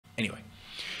Anyway.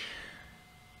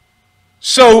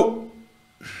 So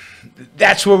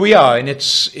that's where we are, and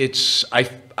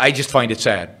I just find it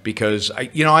sad because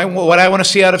what I want to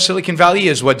see out of Silicon Valley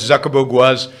is what Zuckerberg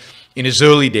was in his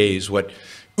early days, what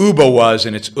Uber was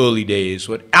in its early days,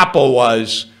 what Apple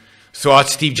was throughout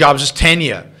Steve Jobs'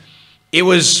 tenure. It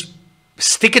was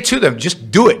stick it to them,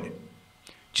 just do it.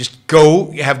 Just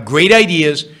go, have great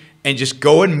ideas, and just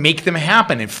go and make them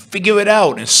happen and figure it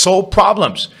out and solve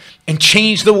problems and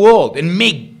change the world and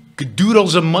make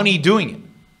doodles of money doing it.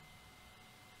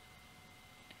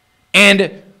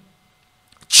 And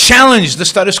challenge the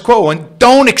status quo and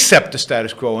don't accept the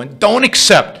status quo and don't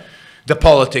accept the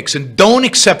politics and don't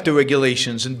accept the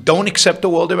regulations and don't accept the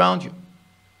world around you.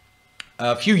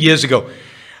 A few years ago,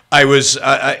 I was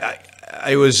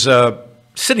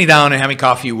sitting down and having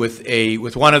coffee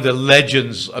with one of the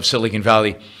legends of Silicon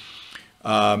Valley,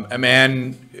 a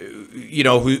man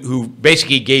who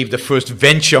basically gave the first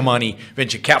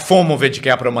formal venture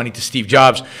capital money to Steve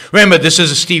Jobs. Remember, this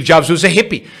is a Steve Jobs who was a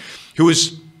hippie, who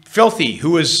was filthy,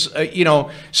 who was,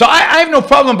 So I have no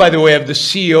problem, by the way, of the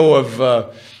CEO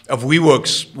of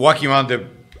WeWorks walking around the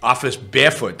office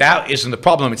barefoot. That isn't the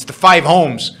problem. It's the 5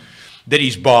 homes that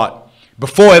he's bought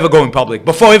before ever going public,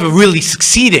 before ever really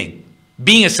succeeding,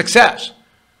 being a success,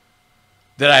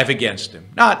 that I have against him.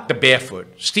 Not the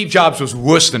barefoot. Steve Jobs was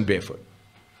worse than barefoot.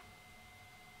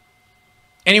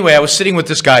 Anyway, I was sitting with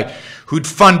this guy who'd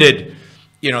funded,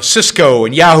 Cisco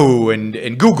and Yahoo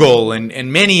and Google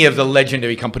and many of the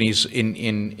legendary companies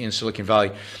in Silicon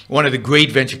Valley. One of the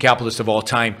great venture capitalists of all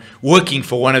time, working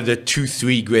for one of the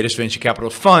 2-3 greatest venture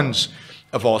capital funds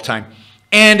of all time.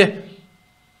 And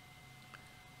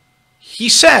he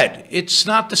said, it's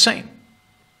not the same.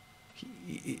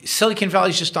 Silicon Valley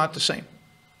is just not the same.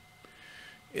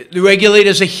 The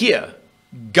regulators are here.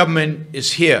 Government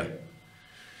is here.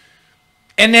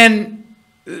 And then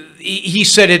he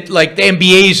said it like the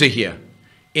MBAs are here.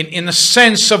 In the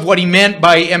sense of what he meant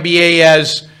by MBA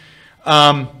as,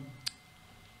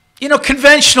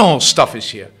 conventional stuff is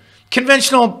here.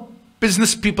 Conventional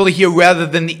business people are here rather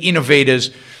than the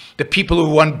innovators, the people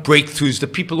who want breakthroughs, the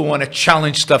people who want to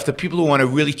challenge stuff, the people who want to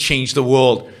really change the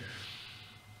world.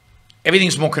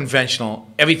 Everything's more conventional.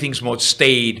 Everything's more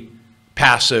staid,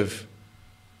 passive,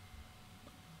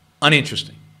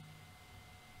 uninteresting.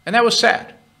 And that was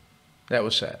sad. That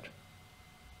was sad.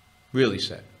 Really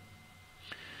sad.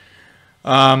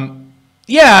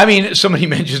 Somebody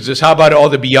mentions this. How about all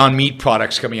the Beyond Meat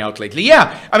products coming out lately?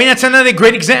 Yeah, that's another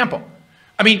great example.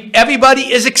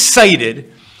 Everybody is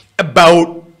excited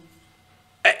about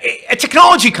a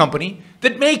technology company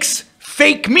that makes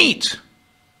fake meat.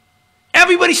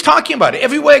 Everybody's talking about it.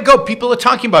 Everywhere I go, people are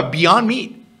talking about Beyond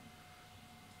Meat.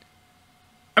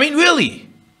 Really.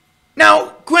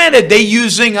 Now, granted, they're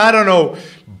using,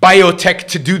 biotech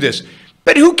to do this.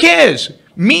 But who cares?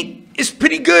 Meat is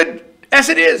pretty good as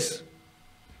it is.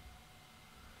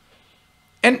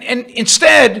 And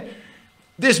instead,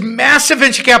 there's massive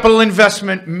venture capital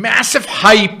investment, massive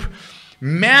hype,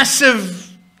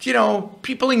 massive,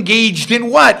 people engaged in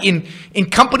what? In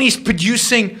companies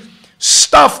producing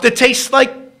stuff that tastes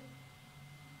like,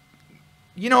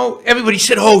 everybody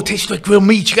said, oh, it tastes like real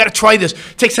meat. You got to try this.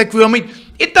 It tastes like real meat.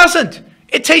 It doesn't.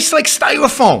 It tastes like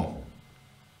styrofoam.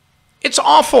 It's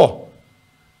awful.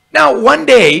 Now, one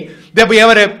day, they'll be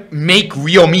able to make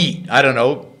real meat. I don't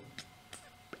know,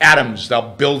 atoms.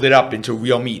 They'll build it up into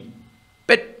real meat.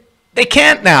 But they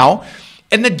can't now.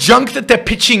 And the junk that they're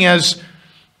pitching as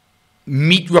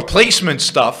meat replacement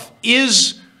stuff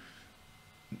is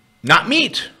not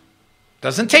meat.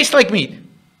 Doesn't taste like meat.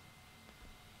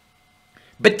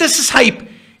 But this is hype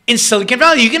in Silicon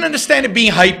Valley. You can understand it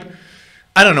being hype,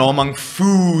 among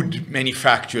food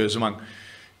manufacturers, among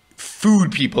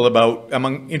food people,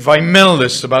 among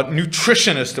environmentalists, about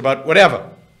nutritionists, about whatever.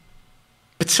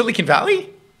 But Silicon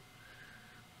Valley?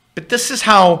 But this is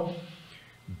how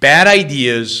bad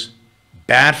ideas,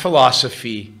 bad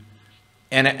philosophy,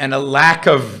 and a lack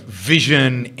of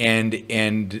vision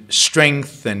and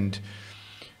strength and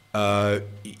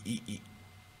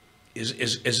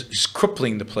is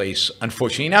crippling the place,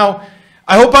 unfortunately. Now,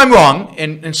 I hope I'm wrong,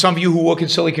 and some of you who work in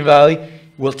Silicon Valley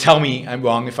will tell me I'm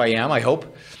wrong if I am, I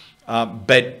hope.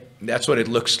 But that's what it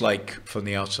looks like from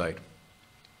the outside.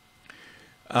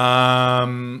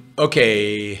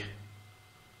 Okay.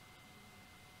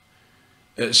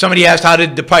 Somebody asked, how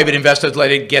did the private investors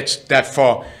let it get that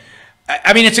far?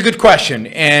 It's a good question.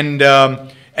 And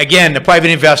again, the private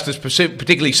investors,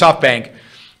 particularly SoftBank,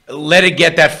 let it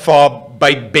get that far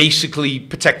by basically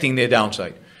protecting their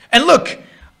downside. And look,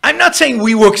 I'm not saying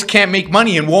WeWorks can't make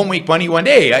money and won't make money one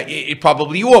day. It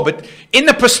probably will. But in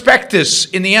the prospectus,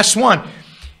 in the S1,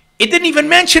 It didn't even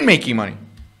mention making money.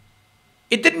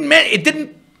 It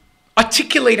didn't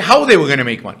articulate how they were going to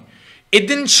make money. It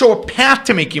didn't show a path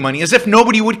to making money, as if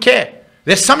nobody would care.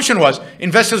 The assumption was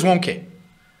investors won't care.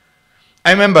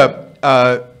 I remember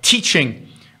teaching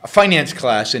a finance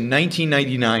class in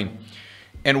 1999,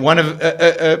 and one of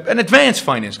an advanced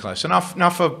finance class, not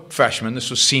for freshmen.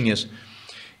 This was seniors,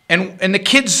 and the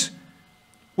kids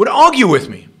would argue with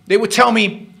me. They would tell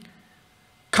me,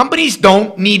 companies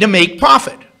don't need to make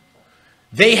profit.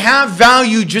 They have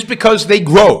value just because they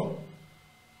grow,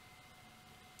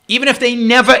 even if they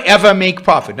never ever make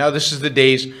profit. Now, this is the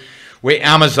days where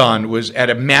Amazon was at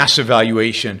a massive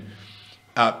valuation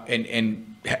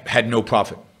and had no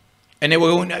profit. And they were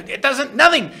going, it doesn't,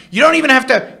 nothing. You don't even have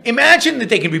to imagine that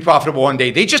they can be profitable one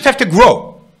day. They just have to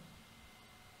grow.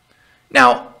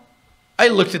 Now, I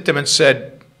looked at them and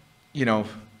said, you know,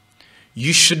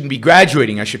 you shouldn't be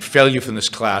graduating. I should fail you from this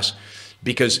class,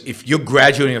 because if you're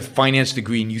graduating with a finance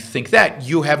degree and you think that,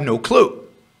 you have no clue.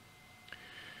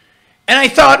 And I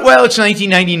thought, well, it's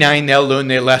 1999. They'll learn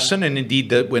their lesson. And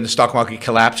indeed, when the stock market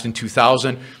collapsed in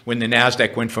 2000, when the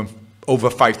NASDAQ went from over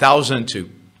 5,000 to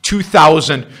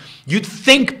 2,000, you'd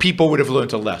think people would have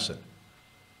learned a lesson.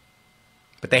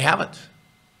 But they haven't.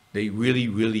 They really,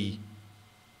 really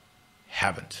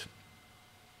haven't.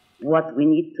 What we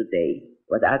need today,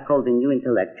 what I call the new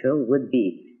intellectual, would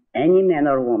be any man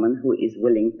or woman who is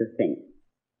willing to think.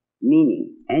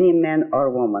 Meaning, any man or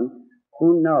woman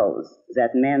who knows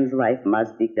that man's life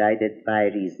must be guided by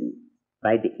reason,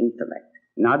 by the intellect,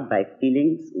 not by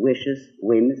feelings, wishes,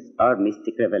 whims, or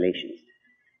mystic revelations.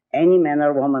 Any man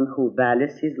or woman who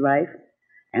values his life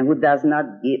and who does not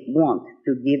want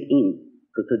to give in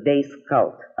to today's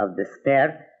cult of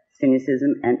despair,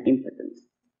 cynicism, and impotence,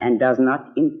 and does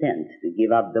not intend to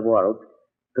give up the world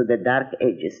to the dark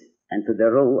ages and to the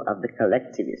rule of the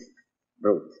collectivist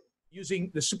brute.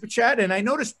 Using the super chat, and I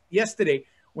noticed yesterday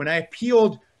when I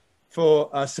appealed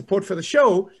for support for the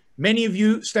show, many of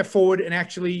you stepped forward and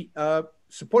actually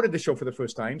supported the show for the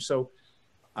first time. So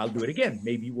I'll do it again.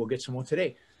 Maybe we'll get some more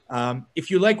today.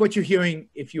 If you like what you're hearing,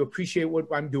 if you appreciate what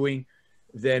I'm doing,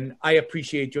 then I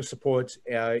appreciate your support.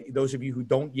 Those of you who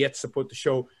don't yet support the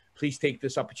show, please take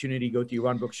this opportunity. Go to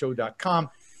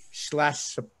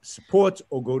yaronbrookshow.com/support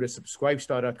or go to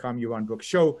subscribestar.com, Yaron Brook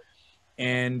Show,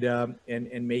 and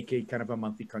make a kind of a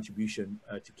monthly contribution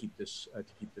to keep this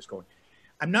going.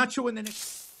 I'm not sure when the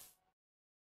next